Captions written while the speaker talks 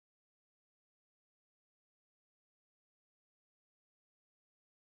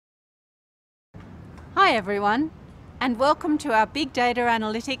Hi everyone, and welcome to our Big Data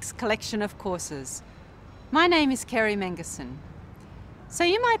Analytics collection of courses. My name is Kerry Mengerson. So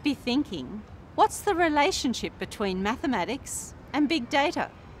you might be thinking, what's the relationship between mathematics and big data?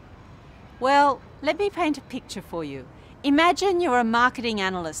 Well, let me paint a picture for you. Imagine you're a marketing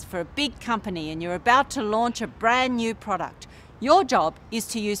analyst for a big company and you're about to launch a brand new product. Your job is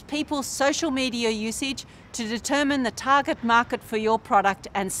to use people's social media usage to determine the target market for your product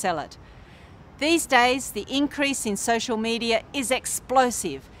and sell it. These days, the increase in social media is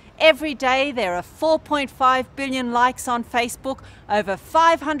explosive. Every day there are 4.5 billion likes on Facebook, over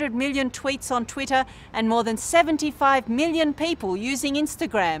 500 million tweets on Twitter, and more than 75 million people using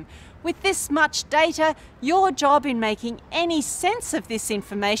Instagram. With this much data, your job in making any sense of this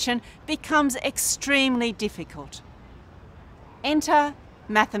information becomes extremely difficult. Enter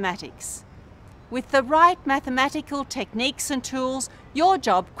mathematics. With the right mathematical techniques and tools, your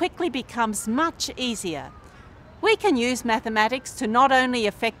job quickly becomes much easier. We can use mathematics to not only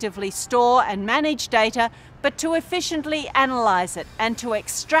effectively store and manage data, but to efficiently analyse it and to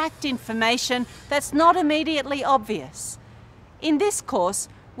extract information that's not immediately obvious. In this course,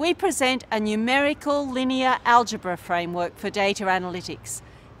 we present a numerical linear algebra framework for data analytics.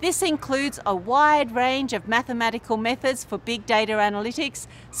 This includes a wide range of mathematical methods for big data analytics,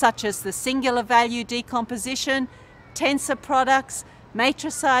 such as the singular value decomposition, tensor products,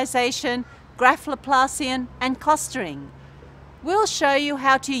 matricization, graph Laplacian, and clustering. We'll show you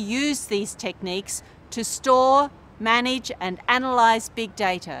how to use these techniques to store, manage, and analyze big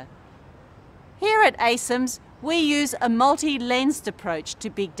data. Here at ASIMS, we use a multi-lensed approach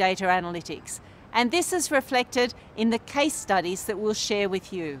to big data analytics, and this is reflected in the case studies that we'll share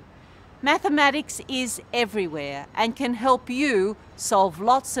with you. Mathematics is everywhere and can help you solve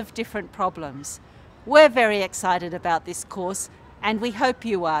lots of different problems. We're very excited about this course, and we hope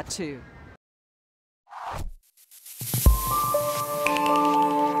you are too.